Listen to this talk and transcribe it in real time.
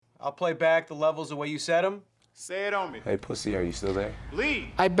I'll play back the levels the way you said them. Say it on me. Hey, pussy, are you still there? Lead.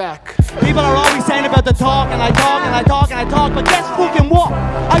 I back. People are always saying about the talk, and I talk, and I talk, and I talk, but guess fucking what?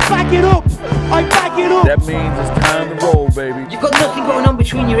 I back it up. I back it up. That means it's time to roll, baby. You've got nothing going on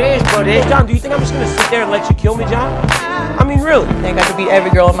between your ears, buddy. Hey, John, do you think I'm just gonna sit there and let you kill me, John? I mean, really? I think I could beat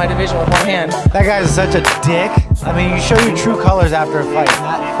every girl in my division with one hand. That guy's such a dick. I mean, you show your true colors after a fight, and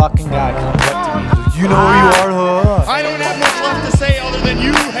that fucking guy comes up to me. You know who you are, huh? I don't have much left to say other than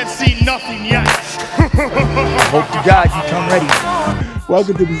you have seen nothing yet. Hope to God you come ready.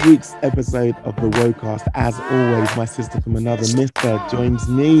 Welcome to this week's episode of the Wocast. As always, my sister from another mister joins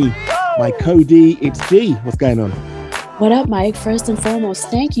me. My Cody, it's G. What's going on? What up, Mike? First and foremost,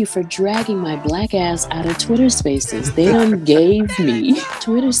 thank you for dragging my black ass out of Twitter Spaces. They done gave me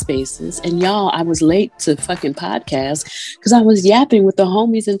Twitter Spaces. And y'all, I was late to fucking podcast because I was yapping with the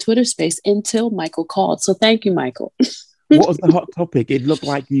homies in Twitter Space until Michael called. So thank you, Michael. What was the hot topic? It looked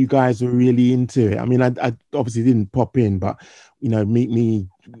like you guys were really into it. I mean, I obviously didn't pop in, but, you know, me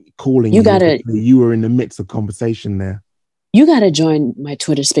calling you were in the midst of conversation there. You got to join my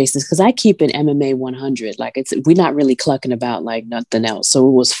Twitter Spaces because I keep it MMA 100. Like we're not really clucking about like nothing else. So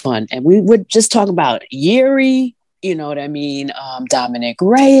it was fun. And we would just talk about Yuri, you know what I mean? Dominic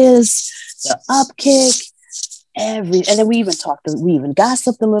Reyes, the upkick, and then we even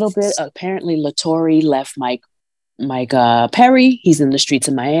gossiped a little bit. Apparently Lattori left Mike Perry. He's in the streets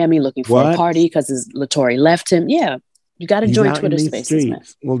of Miami looking for a party because Lattori left him. Yeah. You got to join Twitter Spaces, man.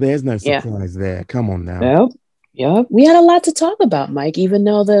 Well, there's no surprise there. Come on now. Yep. We had a lot to talk about, Mike, even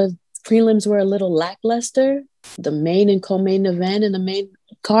though the prelims were a little lackluster. The main and co-main event and the main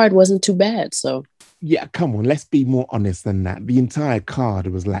card wasn't too bad. So yeah, come on, let's be more honest than that. The entire card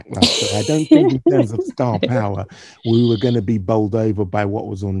was lackluster. I don't think in terms of star power, we were going to be bowled over by what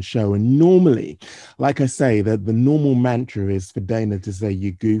was on show. And normally, like I say, the normal mantra is for Dana to say,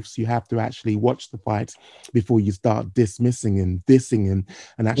 you goofs, you have to actually watch the fights before you start dismissing and dissing him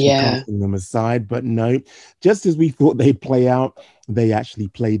and actually casting them aside. But no, just as we thought they'd play out, they actually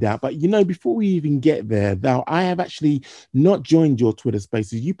played out. But, you know, before we even get there, though, I have actually not joined your Twitter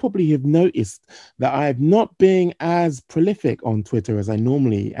Spaces. You probably have noticed that I have not been as prolific on Twitter as I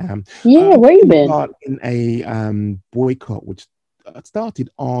normally am. Yeah, where you been? In a boycott, which started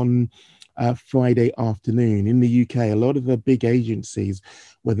on Friday afternoon in the UK. A lot of the big agencies,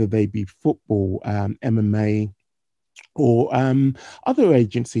 whether they be football, MMA, or other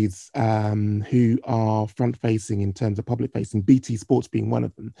agencies who are front-facing in terms of public-facing, BT Sports being one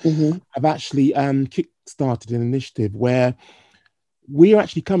of them, have actually kick-started an initiative where we are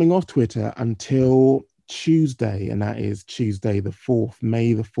actually coming off Twitter until Tuesday, and that is Tuesday the 4th.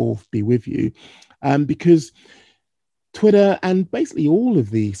 May the 4th be with you, because Twitter and basically all of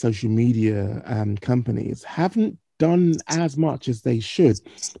the social media companies haven't done as much as they should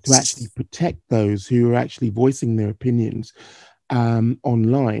to actually protect those who are actually voicing their opinions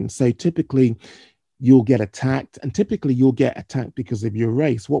online. So typically you'll get attacked, and typically you'll get attacked because of your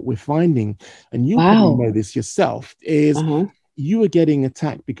race. What we're finding, and you probably know this yourself, is you are getting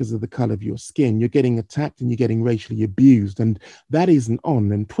attacked because of the color of your skin. You're getting attacked and you're getting racially abused, and that isn't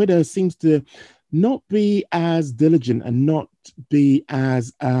on. And Twitter seems to not be as diligent and not be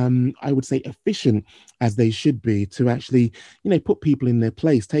as, I would say, efficient as they should be to actually, you know, put people in their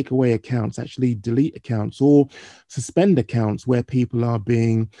place, take away accounts, actually delete accounts or suspend accounts where people are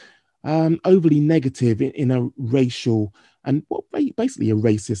being overly negative in a racial and basically a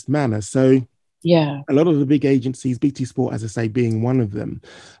racist manner. So yeah, a lot of the big agencies, BT Sport, as I say, being one of them,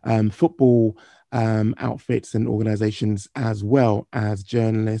 football outfits and organizations, as well as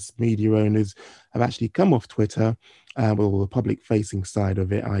journalists, media owners, have actually come off Twitter, well, the public-facing side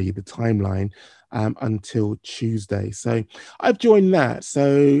of it, i.e. the timeline, until Tuesday. So I've joined that.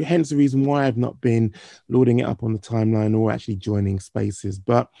 So hence the reason why I've not been loading it up on the timeline or actually joining Spaces.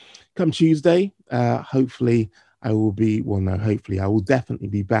 But come Tuesday, hopefully I will definitely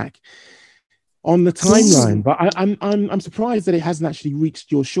be back on the timeline. But I'm surprised that it hasn't actually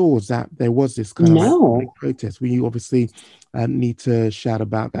reached your shores, that there was this kind of protest. We obviously need to shout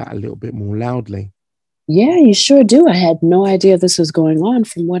about that a little bit more loudly. Yeah, you sure do. I had no idea this was going on.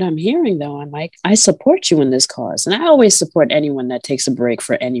 From what I'm hearing, though, I'm like, I support you in this cause. And I always support anyone that takes a break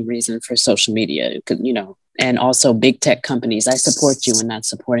for any reason for social media, you know, and also big tech companies. I support you in not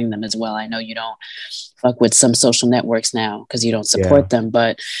supporting them as well. I know you don't fuck with some social networks now because you don't support them.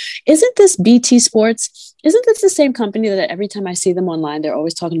 But isn't this BT Sports? Isn't this the same company that every time I see them online, they're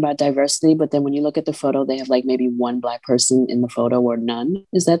always talking about diversity, but then when you look at the photo, they have like maybe one black person in the photo or none?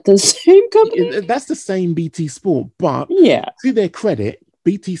 Is that the same company? That's the same BT Sport, but to their credit,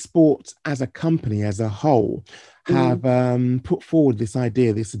 BT Sports as a company, as a whole, have put forward this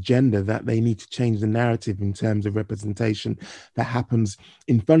idea, this agenda that they need to change the narrative in terms of representation that happens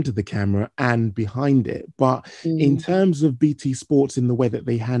in front of the camera and behind it. But in terms of BT Sports, in the way that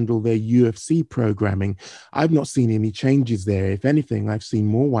they handle their UFC programming, I've not seen any changes there. If anything, I've seen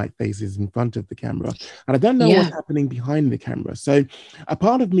more white faces in front of the camera, and I don't know what's happening behind the camera. So a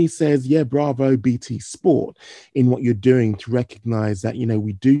part of me says, yeah, bravo BT Sport in what you're doing to recognize that, you know,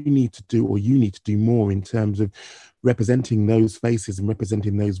 we do need to do, or you need to do more in terms of representing those faces and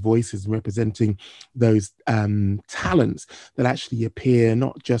representing those voices and representing those talents that actually appear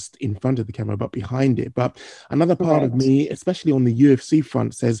not just in front of the camera but behind it. But another part of me, especially on the UFC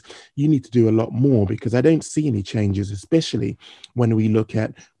front, says you need to do a lot more, because I don't see any changes, especially when we look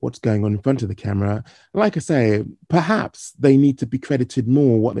at what's going on in front of the camera. Like I say, perhaps they need to be credited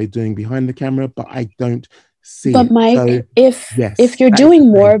more what they're doing behind the camera, but I don't see but it. Mike, So, if you're doing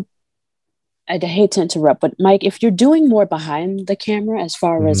more, I hate to interrupt, but Mike, if you're doing more behind the camera as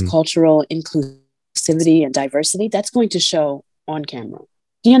far as cultural inclusivity and diversity, that's going to show on camera.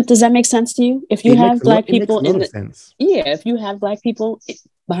 Does that make sense to you? If you have Black people if you have Black people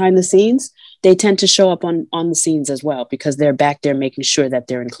behind the scenes, they tend to show up on the scenes as well, because they're back there making sure that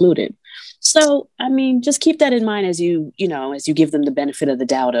they're included. So, I mean, just keep that in mind as you give them the benefit of the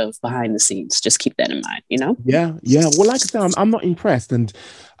doubt of behind the scenes. Just keep that in mind, you know? Yeah. Well, like I said, I'm not impressed. And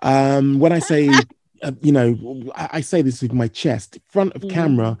when I say, I say this with my chest, front of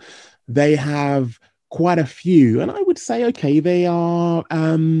camera, they have quite a few. And I would say, okay, they are,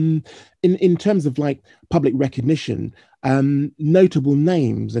 in terms of like public recognition, notable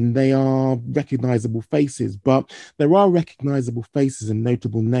names, and they are recognizable faces, but there are recognizable faces and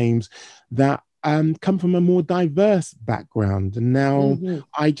notable names that come from a more diverse background. And now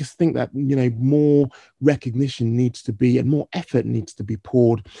I just think that, you know, more recognition needs to be, and more effort needs to be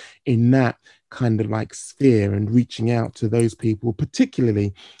poured in that kind of like sphere, and reaching out to those people,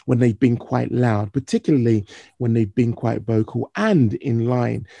 particularly when they've been quite loud, particularly when they've been quite vocal, and in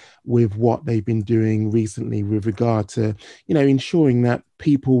line with what they've been doing recently with regard to, you know, ensuring that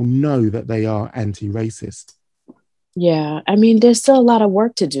people know that they are anti-racist. Yeah, I mean, there's still a lot of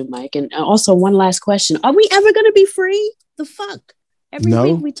work to do, Mike. And also, one last question: are we ever going to be free? The fuck? Every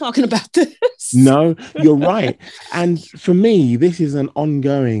week we talking about this. No, you're right. And for me, this is an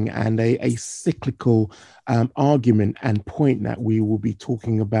ongoing and a cyclical argument and point that we will be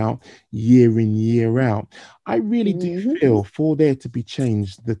talking about year in, year out. I really do feel for there to be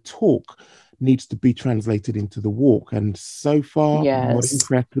change, the talk needs to be translated into the walk. And so far, I'm not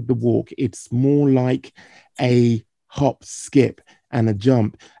impressed with the walk. It's more like a hop, skip, and a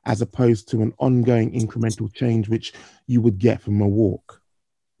jump, as opposed to an ongoing incremental change, which you would get from a walk.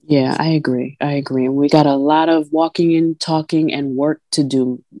 Yeah, I agree. We got a lot of walking and talking and work to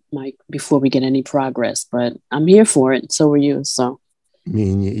do, Mike, before we get any progress. But I'm here for it. So are you. So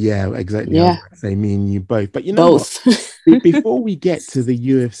me and you, yeah, exactly. Yeah, I say me and you both. But you know, what? Before we get to the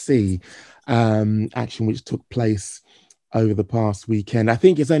UFC action, which took place over the past weekend, I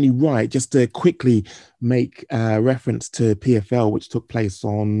think it's only right just to quickly make reference to PFL, which took place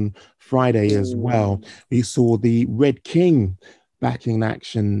on Friday as well. We saw the Red King back in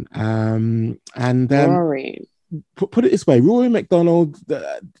action, and Rory. Put it this way, Rory McDonald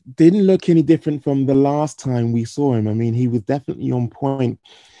didn't look any different from the last time we saw him. I mean, he was definitely on point,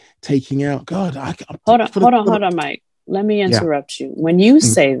 taking out. God, hold on, Mike. Let me interrupt you. When you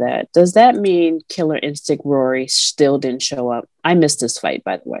say that, does that mean Killer Instinct Rory still didn't show up? I missed this fight,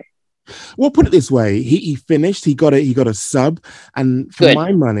 by the way. Well, put it this way: he finished. He got a sub, and for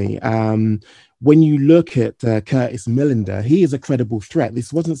my money, when you look at Curtis Millender, he is a credible threat.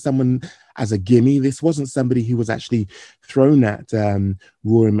 This wasn't someone as a gimme. This wasn't somebody who was actually thrown at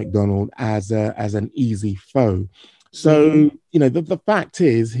Rory McDonald as an easy foe. So you know, the fact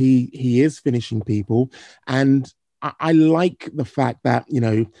is he is finishing people, and I like the fact that, you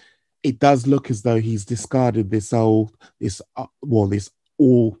know, it does look as though he's discarded this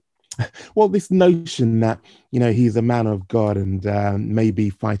notion that, you know, he's a man of God and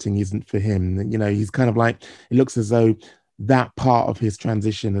maybe fighting isn't for him. You know, he's kind of like, it looks as though that part of his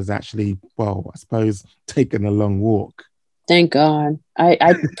transition has actually, well, I suppose, taken a long walk. Thank God.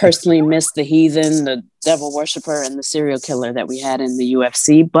 I personally miss the heathen, the devil worshiper, and the serial killer that we had in the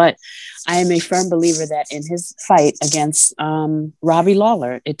UFC. But I am a firm believer that in his fight against Robbie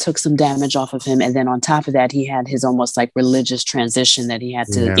Lawler, it took some damage off of him. And then on top of that, he had his almost like religious transition that he had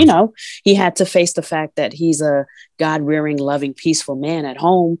to, you know, he had to face the fact that he's a God-rearing, loving, peaceful man at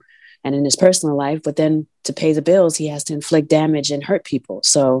home, and in his personal life, but then to pay the bills, he has to inflict damage and hurt people.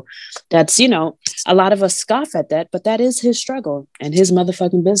 So that's, you know, a lot of us scoff at that, but that is his struggle and his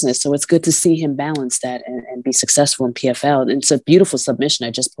motherfucking business. So it's good to see him balance that and be successful in PFL. And it's a beautiful submission.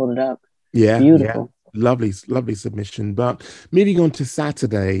 I just pulled it up. Yeah. Beautiful. Yeah. Lovely submission. But moving on to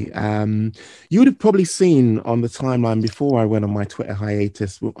Saturday, you would have probably seen on the timeline before I went on my Twitter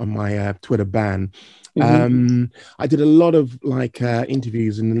hiatus, on my Twitter ban. I did a lot of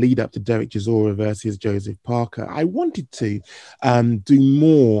interviews in the lead up to Derek Chisora versus Joseph Parker. I wanted to do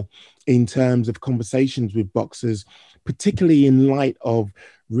more in terms of conversations with boxers, particularly in light of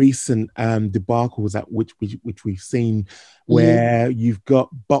recent debacles at which we've seen, where you've got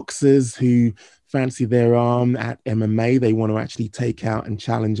boxers who fancy their arm at MMA. They want to actually take out and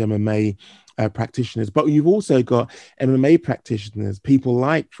challenge MMA practitioners, but you've also got MMA practitioners, people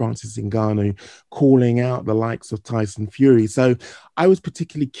like Francis Ngannou, calling out the likes of Tyson Fury. So I was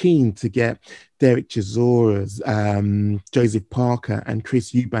particularly keen to get Derek Chisora's, Joseph Parker and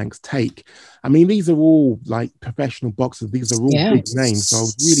Chris Eubanks' take. I mean, these are all like professional boxers. These are all big names. So I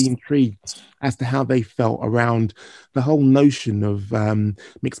was really intrigued as to how they felt around the whole notion of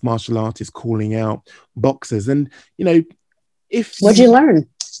mixed martial artists calling out boxers. And, you know, what'd you learn?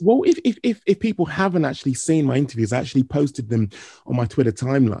 Well, if people haven't actually seen my interviews, I actually posted them on my Twitter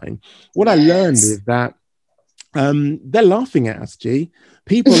timeline. What I learned is that they're laughing at us, G.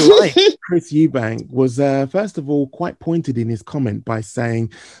 People like Chris Eubank was, first of all, quite pointed in his comment by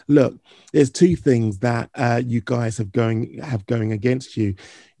saying, look, there's two things that you guys have going against you.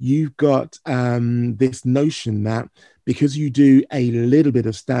 You've got this notion that because you do a little bit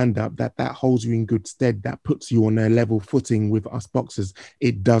of stand-up, that holds you in good stead, that puts you on a level footing with us boxers.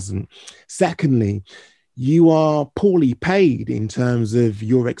 It doesn't. Secondly, you are poorly paid in terms of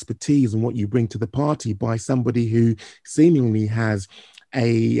your expertise and what you bring to the party by somebody who seemingly has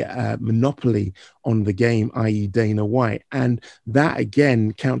a monopoly on the game, i.e. Dana White. And that,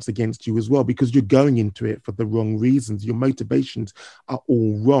 again, counts against you as well, because you're going into it for the wrong reasons. Your motivations are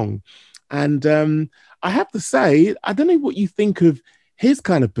all wrong. And I have to say, I don't know what you think of his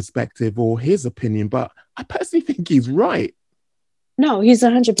kind of perspective or his opinion, but I personally think he's right. No, he's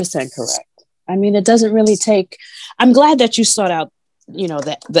 100% correct. I mean, it doesn't really take... I'm glad that you sought out, you know,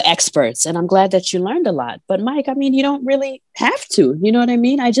 the experts, and I'm glad that you learned a lot. But Mike, I mean, you don't really have to, you know what I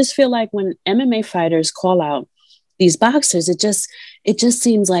mean? I just feel like when MMA fighters call out these boxers, it just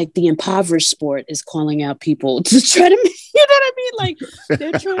seems like the impoverished sport is calling out people to try to, you know what I mean? Like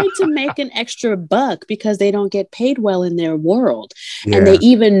they're trying to make an extra buck because they don't get paid well in their world. Yeah. And they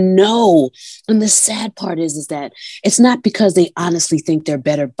even know. And the sad part is that it's not because they honestly think they're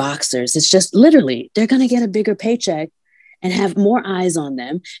better boxers. It's just literally they're going to get a bigger paycheck and have more eyes on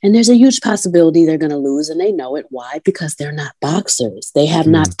them. And there's a huge possibility they're going to lose, and they know it. Why? Because they're not boxers. They have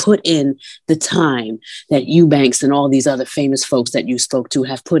not put in the time that Eubanks and all these other famous folks that you spoke to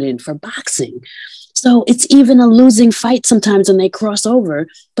have put in for boxing. So it's even a losing fight sometimes when they cross over,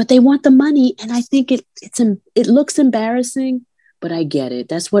 but they want the money. And I think it looks embarrassing, but I get it.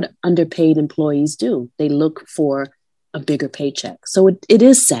 That's what underpaid employees do. They look for a bigger paycheck. So it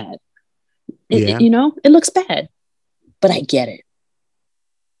is sad. You know, it looks bad. But I get it.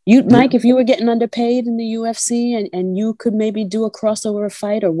 Mike, if you were getting underpaid in the UFC and you could maybe do a crossover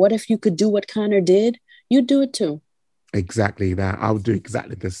fight, or what if you could do what Conor did, you'd do it too. Exactly that. I would do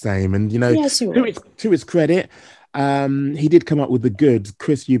exactly the same. And, you know, yes, to his credit, he did come up with the goods.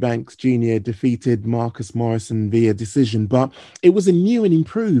 Chris Eubanks Jr. defeated Marcus Morrison via decision, but it was a new and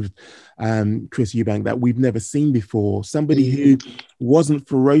improved Chris Eubank that we've never seen before. Somebody who wasn't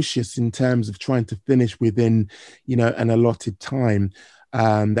ferocious in terms of trying to finish within, you know, an allotted time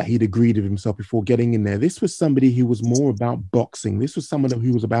that he'd agreed with himself before getting in there. This was somebody who was more about boxing. This was someone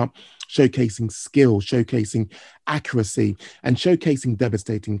who was about showcasing skill, showcasing accuracy, and showcasing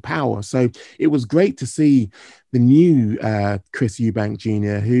devastating power. So it was great to see the new Chris Eubank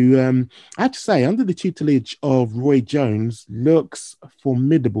Jr., who I have to say, under the tutelage of Roy Jones, looks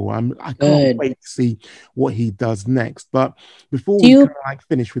formidable. I can't wait to see what he does next. But before we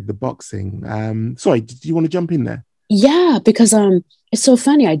finish with the boxing, sorry, do you want to jump in there? Yeah, because it's so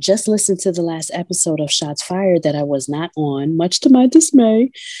funny. I just listened to the last episode of Shots Fired that I was not on, much to my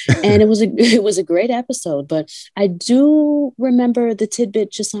dismay, and it was a great episode. But I do remember the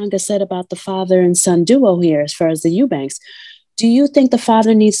tidbit Chisanga said about the father and son duo here, as far as the Eubanks. Do you think the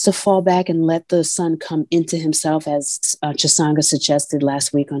father needs to fall back and let the son come into himself, as Chisanga suggested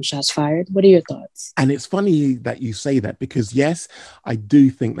last week on Shots Fired? What are your thoughts? And it's funny that you say that, because yes, I do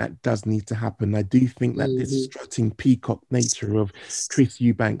think that does need to happen. I do think that this strutting peacock nature of Chris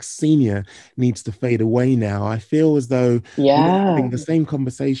Eubanks Sr. needs to fade away now. I feel as though we're having the same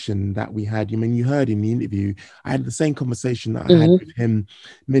conversation that we had. I mean, you heard in the interview, I had the same conversation that I had with him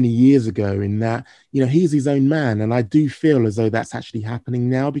many years ago, in that, you know, he's his own man. And I do feel as though that's actually happening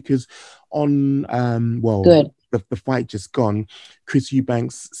now, because on, the fight just gone, Chris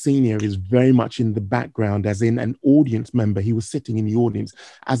Eubanks Sr. is very much in the background, as in an audience member. He was sitting in the audience,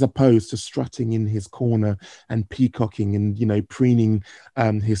 as opposed to strutting in his corner and peacocking and, you know, preening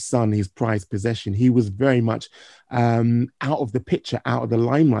his son, his prized possession. He was very much out of the picture, out of the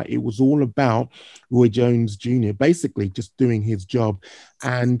limelight. It was all about Roy Jones Jr. basically just doing his job,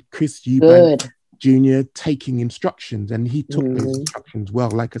 and Chris Eubanks Jr. taking instructions, and he took those instructions well.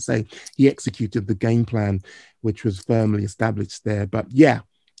 Like I say, he executed the game plan, which was firmly established there. But yeah,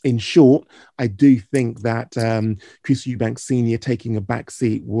 in short, I do think that Chris Eubanks Sr. taking a back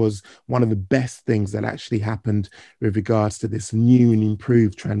seat was one of the best things that actually happened with regards to this new and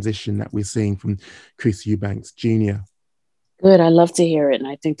improved transition that we're seeing from Chris Eubanks Jr. Good. I love to hear it. And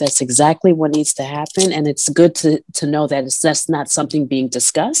I think that's exactly what needs to happen. And it's good to know that that's not something being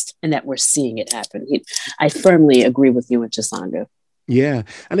discussed and that we're seeing it happen. I firmly agree with you and Chisanga. Yeah.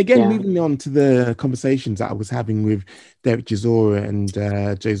 And again, moving on to the conversations that I was having with Derek Chisora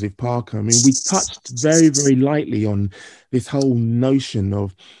and Joseph Parker, I mean, we touched very, very lightly on this whole notion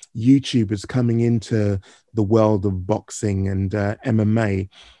of YouTubers coming into the world of boxing and MMA.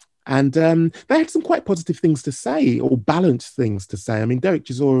 And they had some quite positive things to say, or balanced things to say. I mean, Derek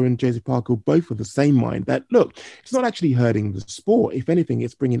Chisora and Joseph Parker both of the same mind that, look, it's not actually hurting the sport. If anything,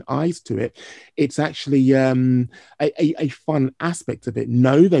 it's bringing eyes to it. It's actually a fun aspect of it.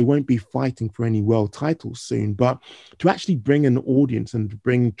 No, they won't be fighting for any world titles soon, but to actually bring an audience and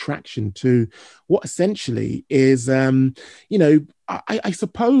bring traction to what essentially is, I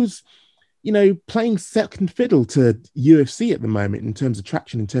suppose, you know, playing second fiddle to UFC at the moment in terms of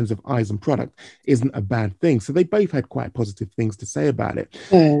traction, in terms of eyes and product, isn't a bad thing. So they both had quite positive things to say about it.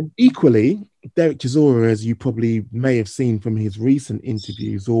 Equally, Derek Chisora, as you probably may have seen from his recent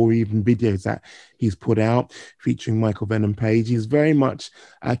interviews or even videos that he's put out featuring Michael Venom Page, he's very much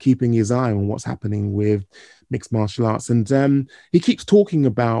keeping his eye on what's happening with mixed martial arts. And he keeps talking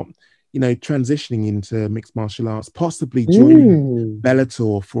about, you know, transitioning into mixed martial arts, possibly joining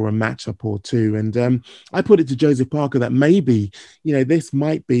Bellator for a matchup or two. And I put it to Joseph Parker that maybe, you know, this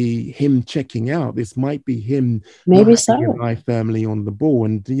might be him checking out. This might be him maybe having an eye firmly on the ball.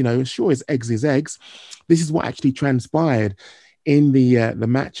 And, you know, as sure as eggs is eggs, this is what actually transpired in the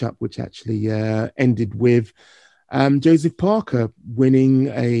matchup, which actually ended with Joseph Parker winning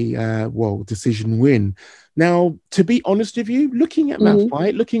a decision win. Now, to be honest with you, looking at that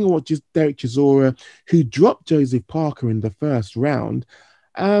fight, looking at what just Derek Chisora, who dropped Joseph Parker in the first round,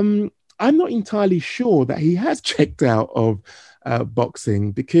 I'm not entirely sure that he has checked out of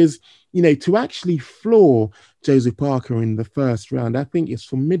boxing, because, you know, to actually floor Joseph Parker in the first round, I think it's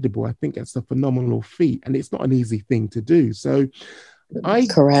formidable. I think it's a phenomenal feat, and it's not an easy thing to do. So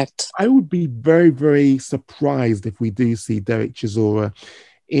Correct. I would be very, very surprised if we do see Derek Chisora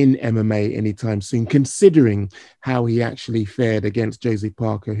in MMA anytime soon, considering how he actually fared against Joseph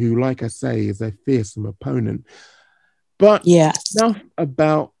Parker, who, like I say, is a fearsome opponent. But enough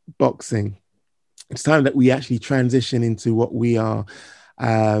about boxing. It's time that we actually transition into what we are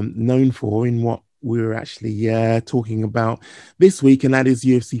known for, in what we're actually talking about this week, and that is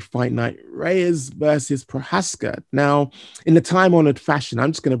UFC Fight Night Reyes versus Prochazka. Now, in the time-honored fashion,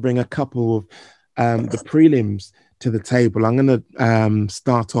 I'm just going to bring a couple of the prelims to the table. I'm going to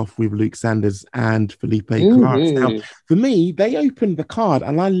start off with Luke Sanders and Felipe Colares. Now, for me, they opened the card,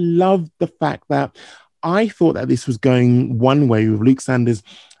 and I love the fact that I thought that this was going one way, with Luke Sanders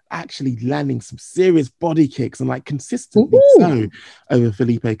actually landing some serious body kicks, and like consistently so, over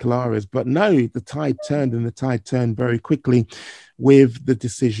Felipe Colares. But no, the tide turned, and the tide turned very quickly with the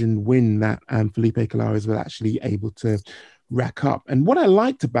decision win that Felipe Colares was actually able to rack up. And what I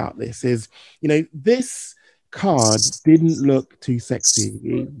liked about this is, you know, this card didn't look too sexy.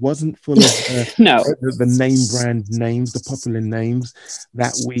 It wasn't full of the name brand names, the popular names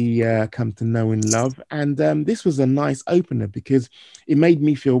that we come to know and love. And this was a nice opener, because it made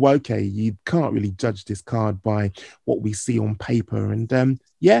me feel, well, okay, you can't really judge this card by what we see on paper. And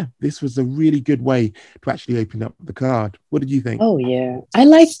this was a really good way to actually open up the card. What did you think? Oh yeah, I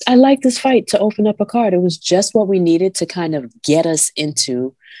like this fight to open up a card. It was just what we needed to kind of get us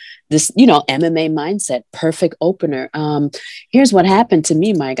into this, MMA mindset, perfect opener. Here's what happened to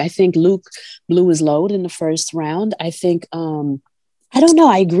me, Mike. I think Luke blew his load in the first round. I think, I don't know.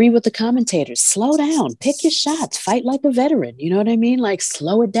 I agree with the commentators. Slow down, pick your shots, fight like a veteran. You know what I mean? Like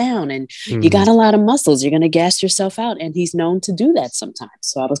slow it down. And you got a lot of muscles. You're going to gas yourself out. And he's known to do that sometimes.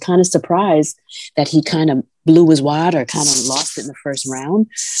 So I was kind of surprised that he kind of blew his wad or kind of lost it in the first round.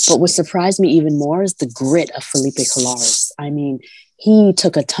 But what surprised me even more is the grit of Felipe Colares. I mean, he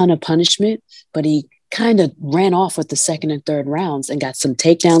took a ton of punishment, but he kind of ran off with the second and third rounds and got some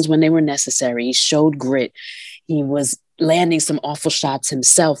takedowns when they were necessary. He showed grit. He was landing some awful shots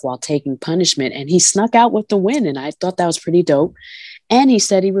himself while taking punishment, and he snuck out with the win. And I thought that was pretty dope. And he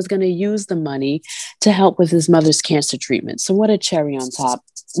said he was going to use the money to help with his mother's cancer treatment. So what a cherry on top,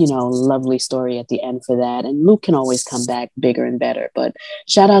 lovely story at the end for that. And Luke can always come back bigger and better. But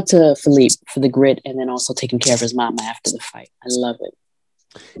shout out to Philippe for the grit and then also taking care of his mama after the fight. I love it.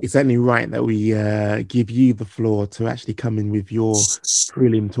 It's only right that we give you the floor to actually come in with your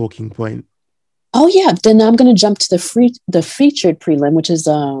prelim talking point. Oh yeah, then I'm going to jump to the featured prelim, which is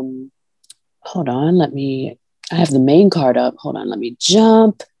hold on, I have the main card up. Hold on, let me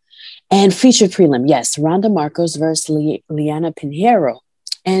jump. And featured prelim, yes, Ronda Marcos versus Liana Pinheiro.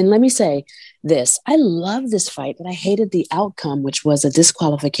 And let me say this, I love this fight, but I hated the outcome, which was a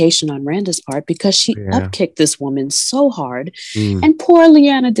disqualification on Randa's part because she upkicked this woman so hard. And poor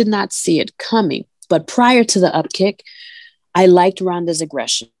Liana did not see it coming. But prior to the upkick, I liked Ronda's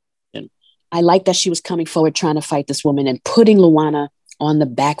aggression. I like that she was coming forward trying to fight this woman and putting Luana on the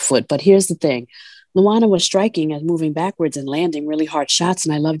back foot. But here's the thing. Luana was striking and moving backwards and landing really hard shots,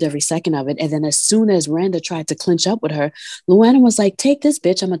 and I loved every second of it. And then as soon as Randa tried to clinch up with her, Luana was like, take this,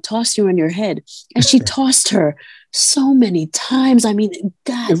 bitch. I'm going to toss you on your head. And she tossed her so many times. I mean,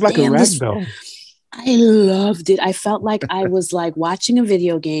 God, it's like a ragdoll. I loved it. I felt like I was like watching a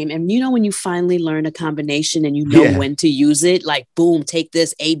video game, and when you finally learn a combination and you know when to use it, like boom, take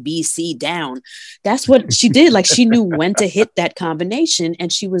this A, B, C down. That's what she did. Like she knew when to hit that combination,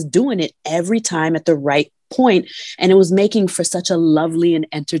 and she was doing it every time at the right point. And it was making for such a lovely and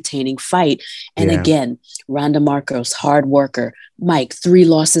entertaining fight. And again, Ronda Marcos, hard worker. Mike, 3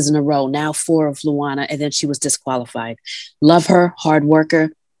 losses in a row, now 4 of Luana, and then she was disqualified. Love her, hard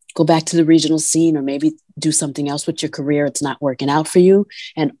worker. Go back to the regional scene or maybe do something else with your career. It's not working out for you.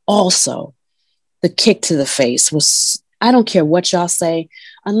 And also the kick to the face was, I don't care what y'all say,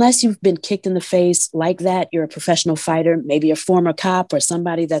 unless you've been kicked in the face like that, you're a professional fighter, maybe a former cop or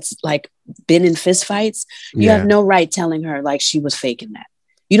somebody that's like been in fist fights. You have no right telling her like she was faking that.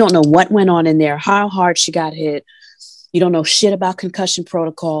 You don't know what went on in there, how hard she got hit. You don't know shit about concussion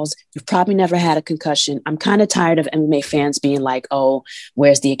protocols. You've probably never had a concussion. I'm kind of tired of MMA fans being like, oh,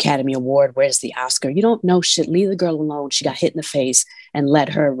 where's the Academy Award? Where's the Oscar? You don't know shit. Leave the girl alone. She got hit in the face and let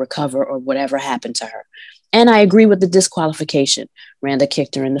her recover or whatever happened to her. And I agree with the disqualification. Randa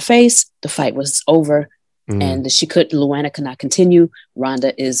kicked her in the face. The fight was over. And Luana could not continue.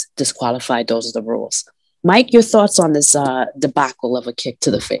 Ronda is disqualified. Those are the rules. Mike, your thoughts on this debacle of a kick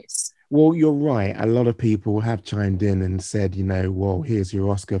to the face? Well, you're right. A lot of people have chimed in and said, well, here's your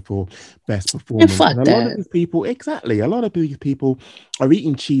Oscar for best performance. Fuck and that. A lot of these people, exactly. A lot of these people are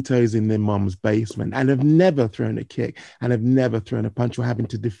eating Cheetos in their mom's basement and have never thrown a kick and have never thrown a punch or having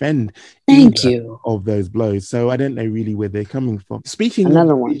to defend of those blows. So I don't know really where they're coming from. Speaking of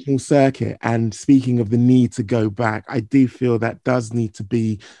the regional circuit and speaking of the need to go back, I do feel that does need to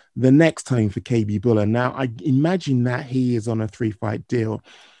be the next time for KB Bhullar. Now, I imagine that he is on a 3-fight deal.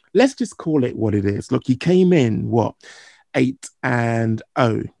 Let's just call it what it is. Look, he came in,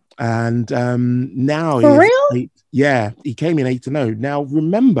 8-0. And now For real? He came in 8-0. Now,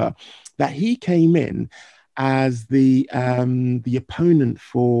 remember that he came in as the opponent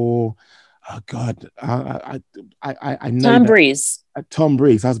for, oh God, I know Tom Breeze. Tom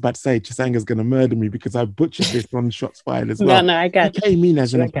Breeze. I was about to say Chisanga's going to murder me because I butchered this on Shots Fired as well. No, I got you. He came in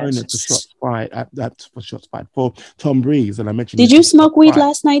as an opponent for Shots Fired for Tom Breeze, and I mentioned. Did you smoke weed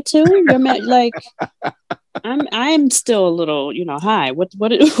last night too? You're like, I'm still a little, high. What's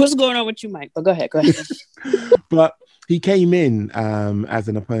going on with you, Mike? But go ahead. But he came in as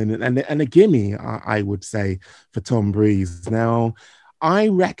an opponent and a gimme, I would say, for Tom Breeze. Now, I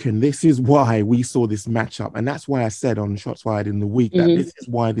reckon this is why we saw this matchup, and that's why I said on Shots Fired in the week that this is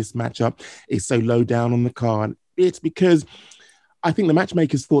why this matchup is so low down on the card. It's because I think the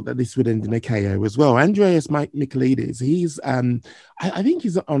matchmakers thought that this would end in a KO as well. Andreas Michailidis, he's, I think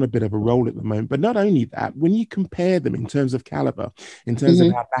he's on a bit of a roll at the moment. But not only that, when you compare them in terms of caliber, in terms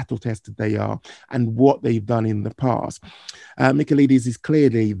of how battle tested they are and what they've done in the past, Michailidis is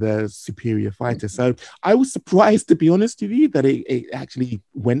clearly the superior fighter. So I was surprised, to be honest with you, that it actually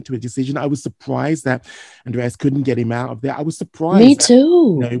went to a decision. I was surprised that Andreas couldn't get him out of there. I was surprised. Me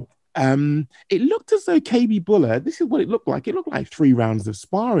too. It looked as though KB Bhullar, this is what it looked like. It looked like 3 rounds of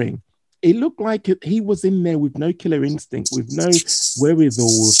sparring. It looked like he was in there with no killer instinct, with no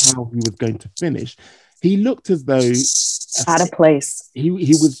wherewithal of how he was going to finish. He looked as though out of place. He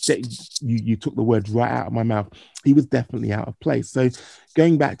was. You took the words right out of my mouth. He was definitely out of place. So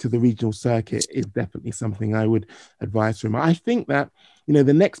going back to the regional circuit is definitely something I would advise for him. I think that,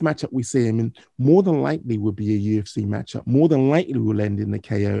 the next matchup we see him in more than likely will be a UFC matchup. More than likely will end in the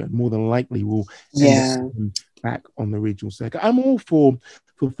KO. And more than likely will end him back on the regional circuit. I'm all for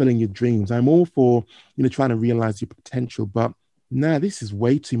fulfilling your dreams. I'm all for trying to realize your potential. But no, this is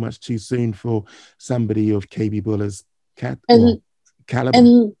way too much too soon for somebody of KB Bhullar's caliber.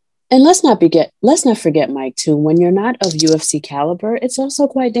 And let's not forget, Mike, too, when you're not of UFC caliber, it's also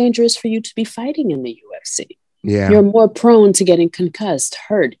quite dangerous for you to be fighting in the UFC. Yeah. You're more prone to getting concussed,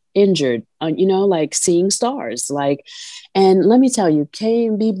 hurt, injured, like seeing stars. And let me tell you,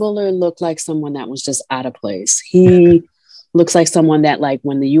 KB Bhullar looked like someone that was just out of place. He looks like someone that, like,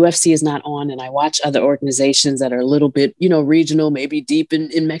 when the UFC is not on and I watch other organizations that are a little bit, regional, maybe deep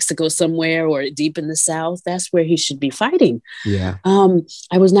in Mexico somewhere or deep in the South, that's where he should be fighting. Yeah.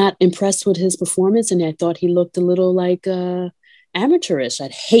 I was not impressed with his performance, and I thought he looked a little like amateurish.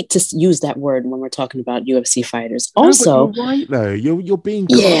 I'd hate to use that word when we're talking about UFC fighters. Also, you're right, though. You're being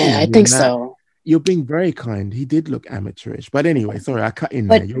kind. I think so. You're being very kind. He did look amateurish. But anyway, sorry, I cut in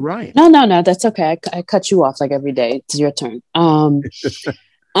there. You're right. No, that's okay. I cut you off like every day. It's your turn.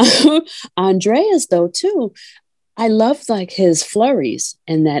 Andreas, though, too, I loved like his flurries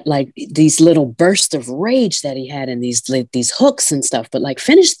and that, like, these little bursts of rage that he had and these hooks and stuff. But like,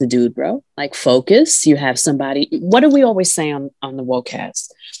 finish the dude, bro. Like, focus. You have somebody. What do we always say on the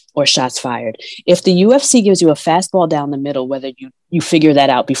WOCast or Shots Fired? If the UFC gives you a fastball down the middle, whether you figure that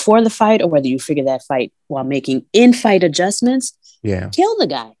out before the fight or whether you figure that fight while making in-fight adjustments, kill the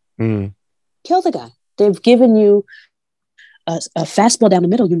guy. Kill the guy. They've given you a fastball down the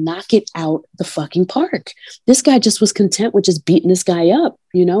middle, you knock it out the fucking park. This guy just was content with just beating this guy up,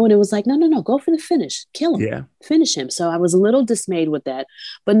 and it was like, no, go for the finish. Kill him. Finish him. So I was a little dismayed with that.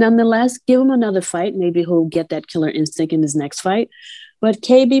 But nonetheless, give him another fight. Maybe he'll get that killer instinct in his next fight. But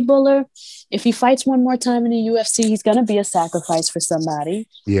KB Bhullar, if he fights one more time in the UFC, he's going to be a sacrifice for somebody.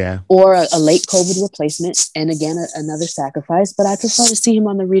 Yeah. Or a late COVID replacement. And again, another sacrifice. But I prefer to see him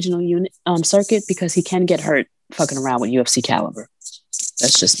on the regional circuit because he can get hurt fucking around with UFC caliber.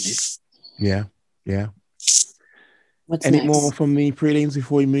 That's just me. Yeah. What's Any next? more from the prelims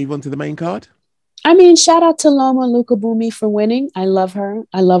before we move on to the main card? I mean, shout out to Loma Lukabumi for winning. I love her.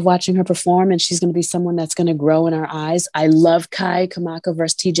 I love watching her perform, and she's going to be someone that's going to grow in our eyes. I love Kai Kamaka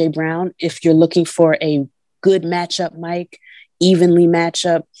versus TJ Brown. If you're looking for a good matchup, Mike, evenly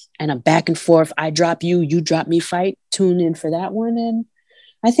matchup, and a back and forth, I drop you, you drop me fight, tune in for that one, and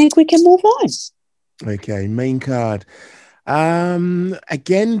I think we can move on. Okay, main card.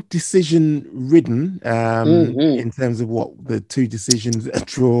 Again, decision ridden in terms of what the two decisions a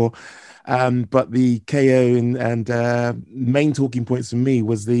draw. But the KO and main talking points for me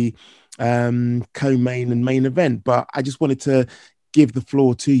was the co-main and main event. But I just wanted to give the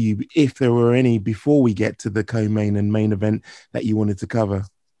floor to you if there were any before we get to the co-main and main event that you wanted to cover.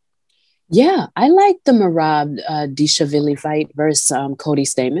 Yeah, I liked the Merab Dishevili fight versus Cody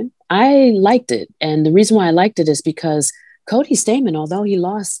Stamann. I liked it. And the reason why I liked it is because Cody Stamann, although he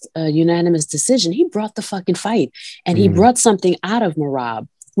lost a unanimous decision, he brought the fucking fight. And he brought something out of Merab,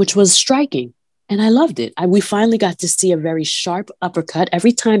 which was striking. And I loved it. We finally got to see a very sharp uppercut.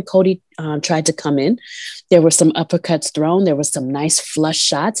 Every time Cody tried to come in, there were some uppercuts thrown. There was some nice flush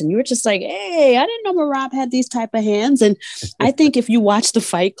shots. And you were just like, hey, I didn't know Merab had these type of hands. And I think if you watch the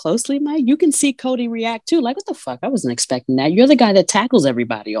fight closely, Mike, you can see Cody react too. Like, what the fuck? I wasn't expecting that. You're the guy that tackles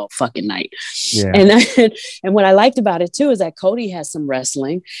everybody all fucking night. Yeah. And what I liked about it too is that Cody has some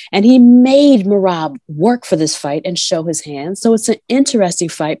wrestling and he made Merab work for this fight and show his hands. So it's an interesting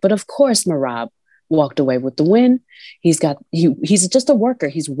fight. But of course, Merab walked away with the win. He's just a worker.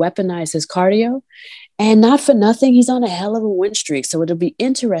 He's weaponized his cardio, and not for nothing, he's on a hell of a win streak. So it'll be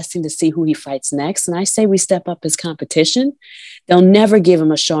interesting to see who he fights next. And I say we step up his competition. They'll never give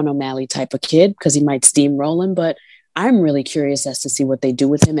him a Sean O'Malley type of kid because he might steamroll him, but I'm really curious as to see what they do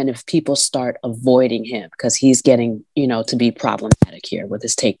with him and if people start avoiding him because he's getting, to be problematic here with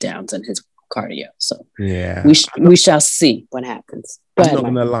his takedowns and his cardio. So yeah, we shall see what happens. I'm not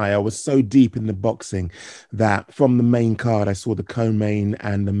gonna lie, I was so deep in the boxing that from the main card I saw the co-main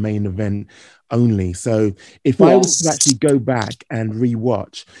and the main event only. So if I was to actually go back and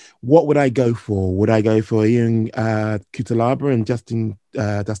rewatch, what would I go for? Would I go for Ian Cutelaba and Dustin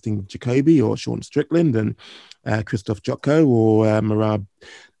Jacoby, or Sean Strickland and Christoph Jotko, or Merab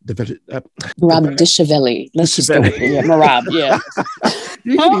Dishaveli. Let's just go with Merab. Yeah.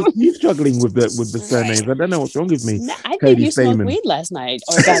 He's struggling with the surnames. I don't know what's wrong with me. I think you smoked weed last night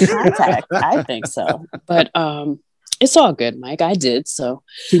or got contact. I think so. But it's all good, Mike. I did. So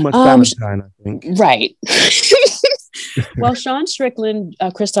too much Valentine, I think. Right. Well, Sean Strickland,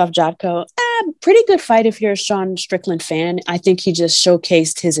 Christoph Jotko, pretty good fight if you're a Sean Strickland fan. I think he just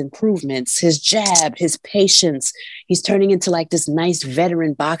showcased his improvements, his jab, his patience. He's turning into like this nice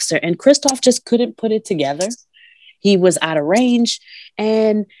veteran boxer, and Christoph just couldn't put it together. He was out of range,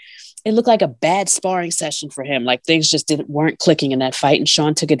 and it looked like a bad sparring session for him. Like things just weren't clicking in that fight, and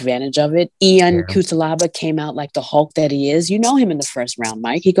Sean took advantage of it. Ian Cutelaba came out like the Hulk that he is. You know him in the first round,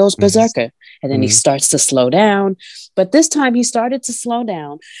 Mike. He goes berserker, and then he starts to slow down. But this time he started to slow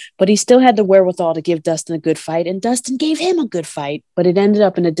down, but he still had the wherewithal to give Dustin a good fight, and Dustin gave him a good fight, but it ended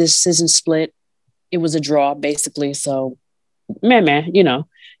up in a decision split. It was a draw, basically. So, you know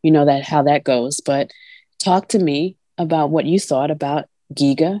that how that goes. But talk to me about what you thought about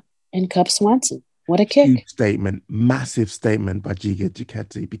Giga and Cub Swanson. What a kick. Huge statement, massive statement by Giga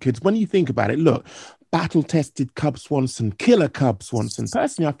Chikadze, because when you think about it, look, battle-tested Cub Swanson, killer Cub Swanson.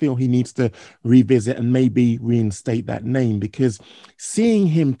 Personally, I feel he needs to revisit and maybe reinstate that name, because seeing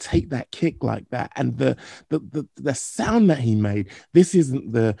him take that kick like that and the sound that he made, this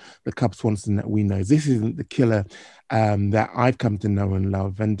isn't the Cub Swanson that we know. This isn't the killer that I've come to know and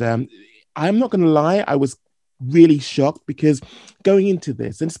love. And I'm not going to lie, I was really shocked, because going into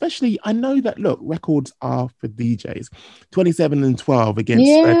this, and especially I know that, look, records are for DJs, 27-12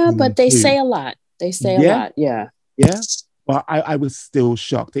 against but they say a lot. They say a lot. Yeah but I was still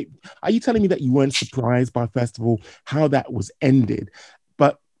shocked. Are you telling me that you weren't surprised by, first of all, how that was ended,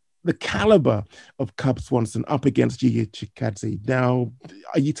 but the caliber of Cub Swanson up against Giga Chikadze? Now,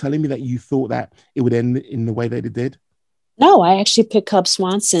 are you telling me that you thought that it would end in the way that it did? No, I actually picked Cub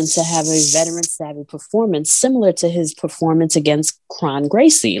Swanson to have a veteran-savvy performance similar to his performance against Kron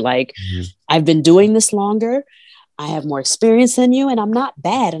Gracie. Like, I've been doing this longer. I have more experience than you, and I'm not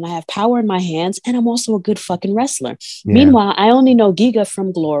bad, and I have power in my hands, and I'm also a good fucking wrestler. Yeah. Meanwhile, I only know Giga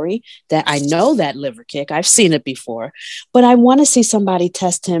from Glory, that I know that liver kick. I've seen it before, but I want to see somebody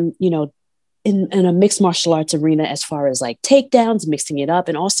test him, in a mixed martial arts arena, as far as like takedowns, mixing it up,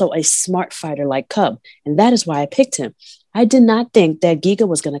 and also a smart fighter like Cub. And that is why I picked him. I did not think that Giga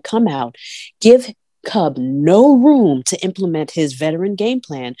was going to come out, give Cub no room to implement his veteran game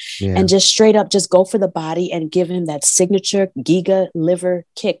plan, and just straight up just go for the body and give him that signature Giga liver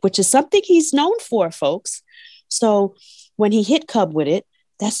kick, which is something he's known for, folks. So when he hit Cub with it,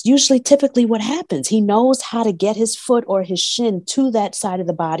 that's usually typically what happens. He knows how to get his foot or his shin to that side of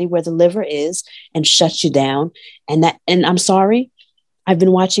the body where the liver is and shut you down. And I'm sorry, I've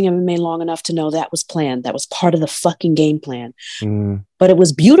been watching MMA long enough to know that was planned. That was part of the fucking game plan. But it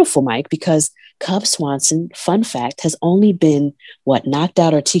was beautiful, Mike, because Cub Swanson, fun fact, has only been knocked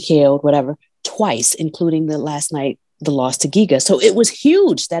out or TKO'd, whatever, twice, including the last night, the loss to Giga. So it was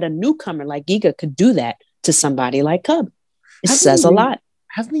huge that a newcomer like Giga could do that to somebody like Cub. It says a lot.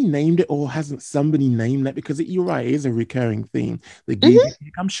 Hasn't he named it, or hasn't somebody named that? Because you're right, it is a recurring theme. The Giga,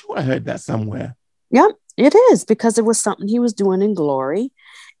 I'm sure I heard that somewhere. Yeah, it is, because it was something he was doing in Glory.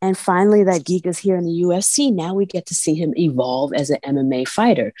 And finally, that Giga's here in the UFC. Now we get to see him evolve as an MMA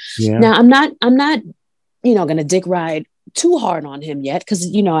fighter. Yeah. Now, I'm not, going to dick ride too hard on him yet,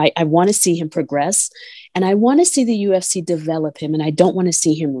 because, I want to see him progress, and I want to see the UFC develop him, and I don't want to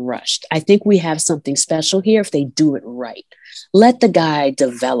see him rushed. I think we have something special here if they do it right. Let the guy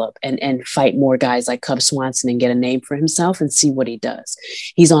develop and fight more guys like Cub Swanson and get a name for himself and see what he does.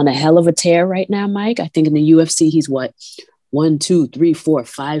 He's on a hell of a tear right now, Mike. I think in the UFC, he's 1, 2, 3, 4,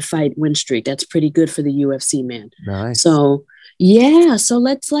 5 fight win streak. That's pretty good for the UFC, man. Nice. So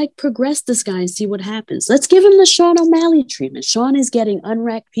let's progress this guy and see what happens. Let's give him the Sean O'Malley treatment. Sean is getting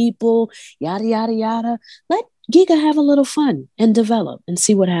unracked people, yada, yada, yada. Let Giga have a little fun and develop and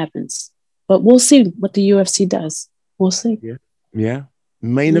see what happens. But we'll see what the UFC does. We'll see. Yeah.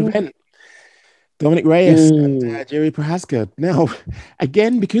 Main event. Dominic Reyes and Mm. Jerry Prohaska. Now,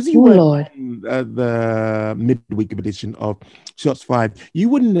 again, because Oh, you were Lord. on the midweek edition of Shots Fired, you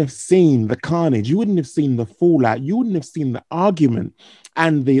wouldn't have seen the carnage. You wouldn't have seen the fallout. You wouldn't have seen the argument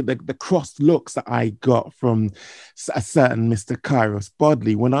and the crossed looks that I got from a certain Mr. Kairos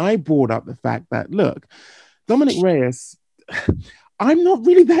Bodley when I brought up the fact that, look, Dominic Reyes, I'm not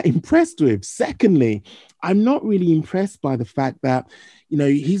really that impressed with. Secondly, I'm not really impressed by the fact that,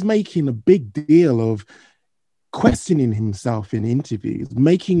 he's making a big deal of questioning himself in interviews,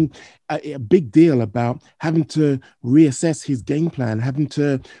 making a big deal about having to reassess his game plan, having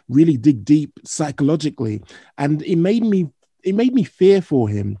to really dig deep psychologically. And it made me fear for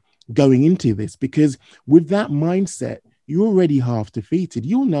him going into this, because with that mindset, you're already half defeated.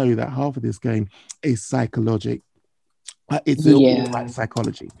 You'll know that half of this game is psychological. It's all about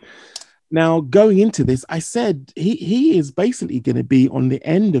psychology. Now, going into this, I said he is basically going to be on the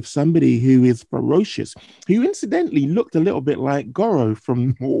end of somebody who is ferocious, who incidentally looked a little bit like Goro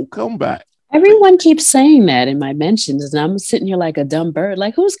from Mortal Kombat. Everyone keeps saying that in my mentions, and I'm sitting here like a dumb bird,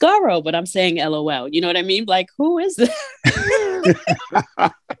 like, who's Garo? But I'm saying LOL. You know what I mean? Like, who is this?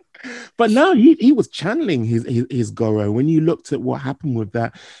 But no, he was channeling his Goro. When you looked at what happened with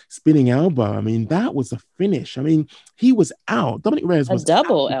that spinning elbow, I mean, that was a finish. I mean, he was out. Dominic Reyes was a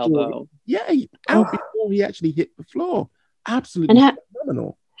double Before elbow. before he actually hit the floor. Absolutely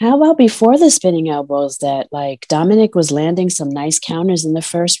phenomenal. How about before the spinning elbows that, like, Dominic was landing some nice counters in the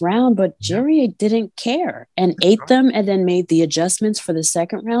first round, but Jerry didn't care and ate them and then made the adjustments for the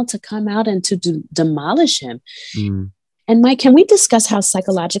second round to come out and to demolish him. Mm. And Mike, can we discuss how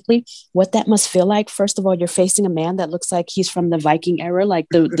psychologically what that must feel like? First of all, you're facing a man that looks like he's from the Viking era, like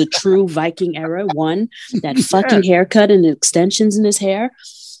the true Viking era, that fucking haircut and extensions in his hair.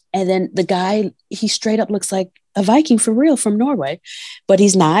 And then the guy, he straight up looks like a Viking for real from Norway, but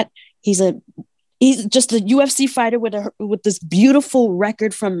he's not. He's just a UFC fighter with this beautiful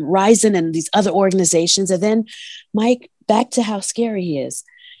record from Ryzen and these other organizations. And then, Mike, back to how scary he is.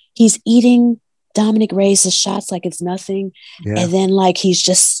 He's eating Dominic Reyes' shots like it's nothing. Yeah. And then, like, he's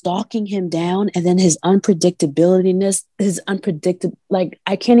just stalking him down. And then his unpredictability, like,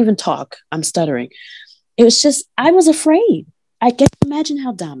 I can't even talk. I'm stuttering. It was just, I was afraid. I can't imagine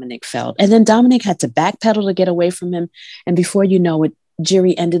how Dominic felt. And then Dominic had to backpedal to get away from him. And before you know it,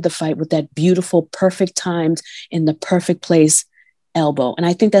 Jerry ended the fight with that beautiful, perfect timed in the perfect place elbow. And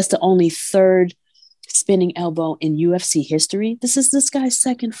I think that's the only third spinning elbow in UFC history. This is this guy's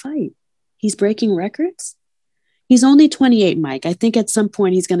second fight. He's breaking records. He's only 28, Mike. I think at some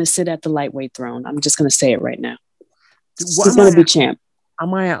point he's going to sit at the lightweight throne. I'm just going to say it right now. He's going to be champ.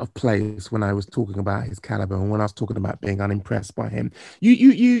 Am I out of place when I was talking about his caliber and when I was talking about being unimpressed by him?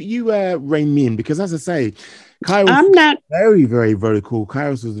 You rein me in, because, as I say, Kairos I'm not very, very vocal.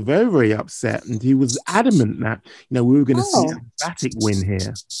 Kairos was very, very upset, and he was adamant that we were going to see an emphatic win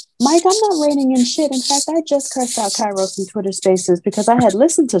here. Mike, I'm not reining in shit. In fact, I just cursed out Kairos in Twitter Spaces because I had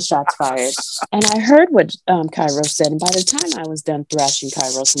listened to Shots Fired and I heard what Kairos said. And by the time I was done thrashing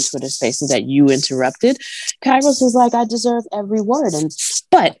Kairos in Twitter Spaces that you interrupted, Kairos was like, I deserve every word.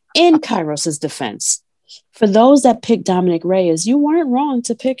 But in Kairos's defense, for those that picked Dominic Reyes, you weren't wrong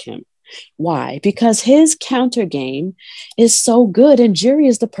to pick him. Why? Because his counter game is so good, and Jerry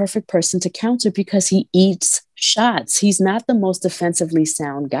is the perfect person to counter because he eats shots. He's not the most defensively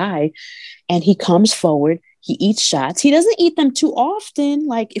sound guy, and he comes forward, he eats shots. He doesn't eat them too often.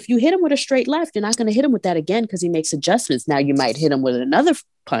 Like, if you hit him with a straight left, you're not going to hit him with that again because he makes adjustments. Now you might hit him with another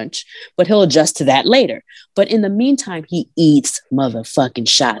punch, but he'll adjust to that later. But in the meantime, he eats motherfucking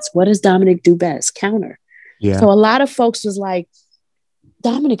shots. What does Dominic do best? Counter. Yeah. So a lot of folks was like,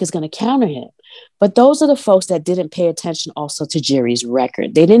 Dominic is going to counter him. But those are the folks that didn't pay attention also to Jerry's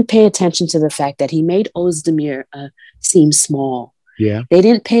record. They didn't pay attention to the fact that he made Ozdemir seem small. Yeah. They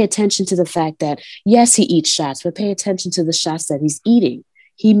didn't pay attention to the fact that, yes, he eats shots, but pay attention to the shots that he's eating.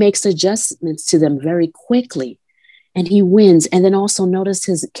 He makes adjustments to them very quickly. And he wins. And then also notice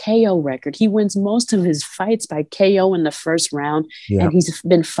his KO record. He wins most of his fights by KO in the first round. Yeah. And he's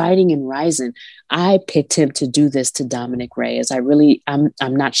been fighting in Ryzen. I picked him to do this to Dominic Reyes. I'm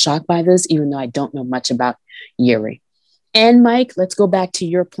not shocked by this, even though I don't know much about Yuri. And Mike, let's go back to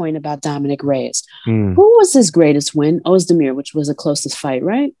your point about Dominic Reyes. Who was his greatest win? Ozdemir, which was the closest fight,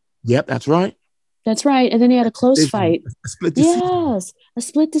 right? Yep, that's right. That's right. And then he had a close fight. A split decision. Yes, a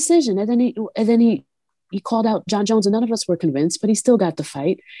split decision. And then he He called out John Jones, and none of us were convinced, but he still got the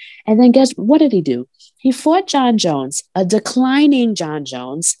fight. And then what did he do? He fought John Jones, a declining John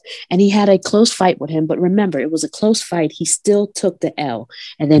Jones, and he had a close fight with him. But remember, it was a close fight. He still took the L.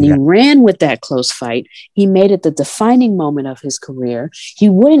 And then he ran with that close fight. He made it the defining moment of his career. He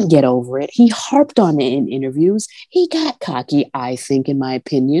wouldn't get over it. He harped on it in interviews. He got cocky, I think, in my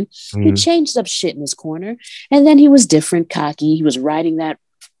opinion. He changed up shit in his corner. And then he was different, cocky. He was riding that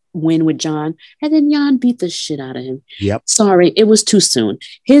win with John, and then Jan beat the shit out of him. Yep. Sorry, it was too soon.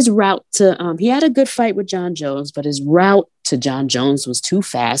 His route to he had a good fight with John Jones, but his route to John Jones was too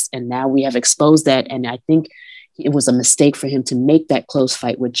fast, and now we have exposed that. And I think it was a mistake for him to make that close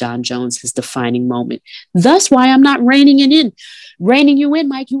fight with John Jones his defining moment. Thus, why I'm not reining you in,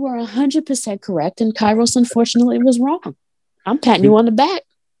 Mike. You were 100% correct, and Kairos unfortunately was wrong. I'm patting you on the back.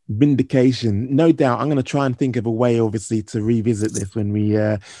 Vindication, no doubt. I'm going to try and think of a way, obviously, to revisit this when we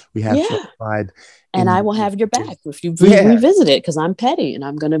have Shopify. And I will have your back if you revisit it, because I'm petty and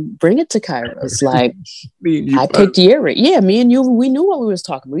I'm going to bring it to Kairos. Like, I picked Yuri. Yeah, me and you, we knew what we was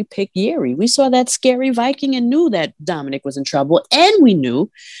talking. We picked Yuri. We saw that scary Viking and knew that Dominic was in trouble. And we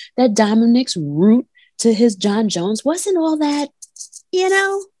knew that Dominic's route to his John Jones wasn't all that,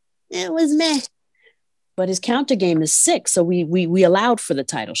 it was meh. But his counter game is sick. So we allowed for the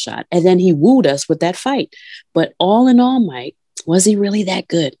title shot. And then he wooed us with that fight. But all in all, Mike, was he really that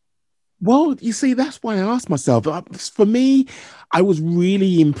good? Well, you see, that's why I asked myself. For me, I was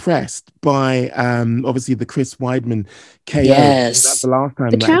really impressed by obviously the Chris Weidman KO. Yes. That's the last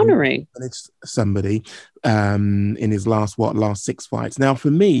time the countering. He finished somebody in his last 6 fights. Now,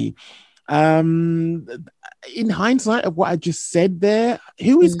 for me, in hindsight of what I just said there,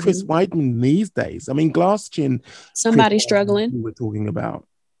 who is Chris Weidman these days? I mean, glass chin. Somebody struggling. Who we're talking about.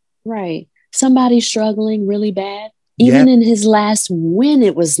 Right. Somebody struggling really bad. Even in his last win,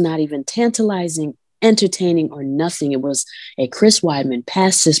 it was not even tantalizing, entertaining, or nothing. It was a Chris Weidman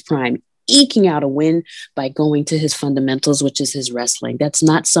past his prime, eking out a win by going to his fundamentals, which is his wrestling. That's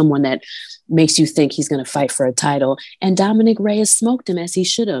not someone that makes you think he's going to fight for a title. And Dominic Reyes smoked him as he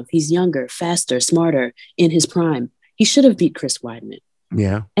should have. He's younger, faster, smarter, in his prime. He should have beat Chris Weidman.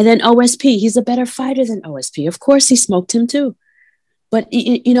 Yeah. And then OSP, he's a better fighter than OSP. Of course, he smoked him too. But,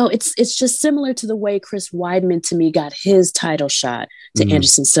 it's just similar to the way Chris Weidman, to me, got his title shot to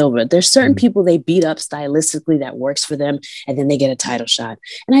Anderson Silva. There's certain people they beat up stylistically that works for them, and then they get a title shot.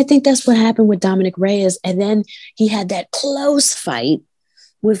 And I think that's what happened with Dominic Reyes. And then he had that close fight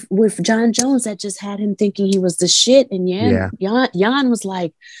with John Jones that just had him thinking he was the shit. And Jan was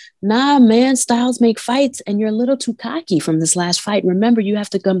like, nah, man, styles make fights, and you're a little too cocky from this last fight. Remember, you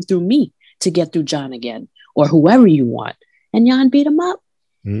have to come through me to get through John again, or whoever you want. And Jan beat him up.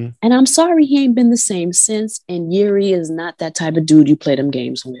 And I'm sorry he ain't been the same since. And Yuri is not that type of dude you play them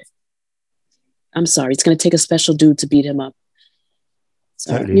games with. I'm sorry. It's going to take a special dude to beat him up.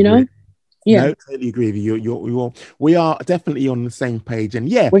 So, totally agree. Yeah. No, totally agree with you. We are definitely on the same page. And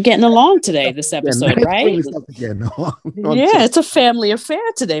we're getting along today, this episode, right? Yeah, it's a family affair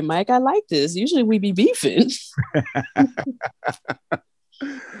today, Mike. I like this. Usually we be beefing.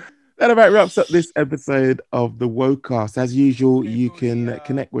 That about wraps up this episode of the Wocast. As usual, you can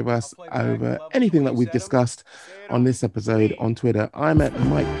connect with us over anything that we've discussed on this episode on Twitter. I'm at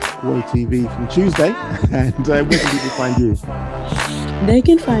MikeWoTV from Tuesday. And where can people find you? They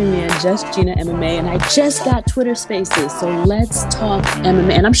can find me at Just Gina MMA, and I just got Twitter Spaces, so let's talk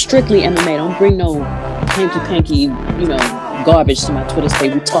MMA. And I'm strictly MMA. Don't bring no hanky-panky, garbage to my Twitter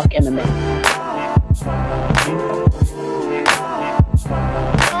space. We talk MMA.